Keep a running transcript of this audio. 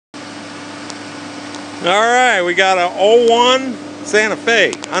All right, we got a 01 Santa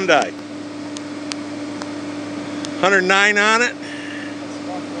Fe Hyundai. 109 on it.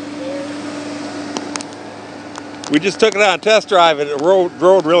 We just took it on a test drive and it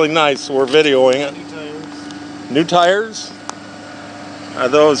rode really nice, so we're videoing it. New tires. New tires? Are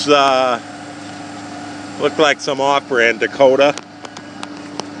those, look like some off-brand Dakota.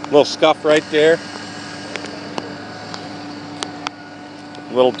 Little scuff right there.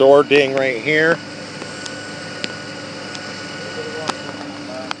 Little door ding right here.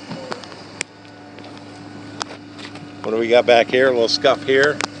 What do we got back here? A little scuff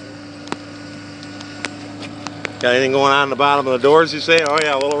here. Got anything going on in the bottom of the doors, you say? Oh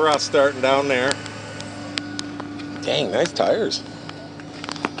yeah, a little rust starting down there. Dang, nice tires.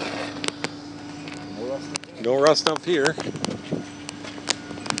 No rust up here.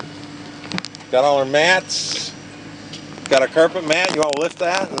 Got all our mats. Got a carpet mat. You want to lift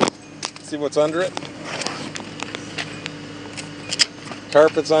that and see what's under it?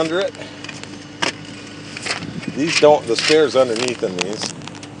 Carpet's under it. These don't, the stairs underneath in these.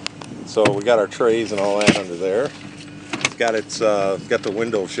 So we got our trays and all that under there. It's got got the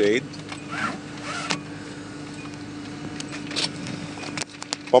window shade.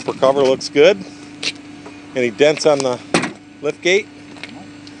 Bumper cover looks good. Any dents on the lift gate?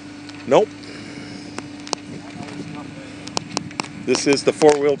 Nope. This is the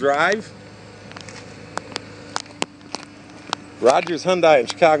four-wheel drive. Rogers Hyundai in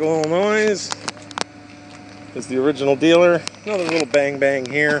Chicago, Illinois. Is the original dealer. Another little bang bang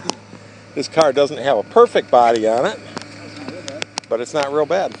here. This car doesn't have a perfect body on it, but it's not real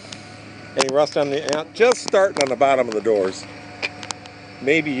bad. Any rust on the, just starting on the bottom of the doors.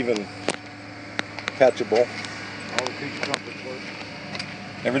 Maybe even catchable. All the feature comforts work.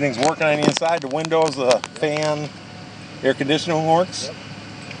 Everything's working on the inside. The windows, the fan, air conditioning works. Yep.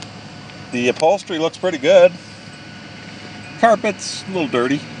 The upholstery looks pretty good. Carpet's a little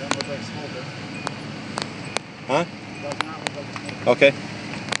dirty. Doesn't look like smoker. Huh? Does not look like smoker. Okay.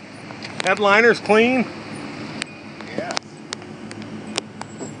 Headliner's clean. Yes.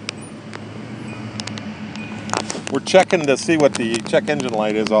 We're checking to see what the check engine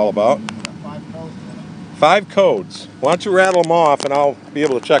light is all about. Got 5 codes in it. 5 codes. Why don't you rattle them off and I'll be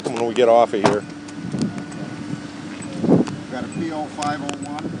able to check them when we get off of here. Got a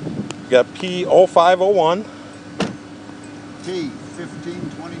P0501. We got P0501.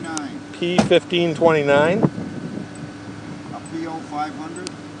 P1529. P1529. A P0500.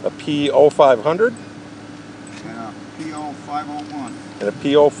 A P0500. And a P0501. And a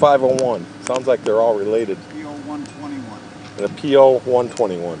P0501. Sounds like they're all related. P0121. And a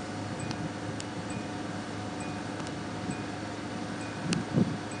P0121.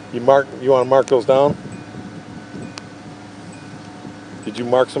 You want to mark those down? Did you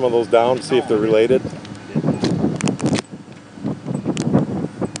mark some of those down to see if they're related?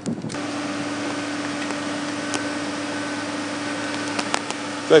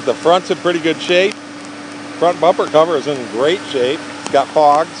 Looks like the front's in pretty good shape. Front bumper cover is in great shape. It's got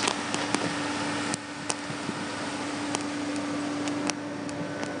fogs.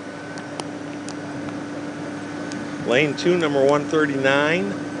 Lane 2, number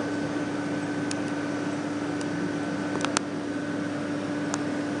 139.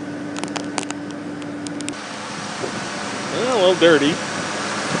 A little dirty.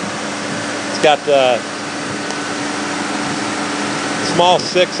 It's got small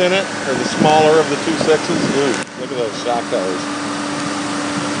 6 in it, or the smaller of the 2 6s. Ooh, look at those shock tires.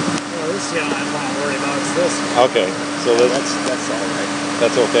 Oh, this I don't want to worry about. It's this. Okay, so That's all right.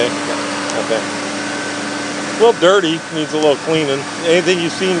 that's okay? Yeah. Okay. A little dirty, needs a little cleaning. Anything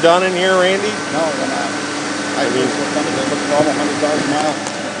you've seen done in here, Randy? No, they're not. I mean, they look for all 100,000 miles.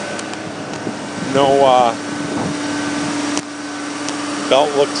 No,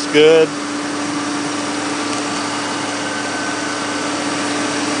 belt looks good.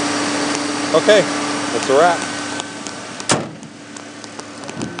 Okay, that's a wrap.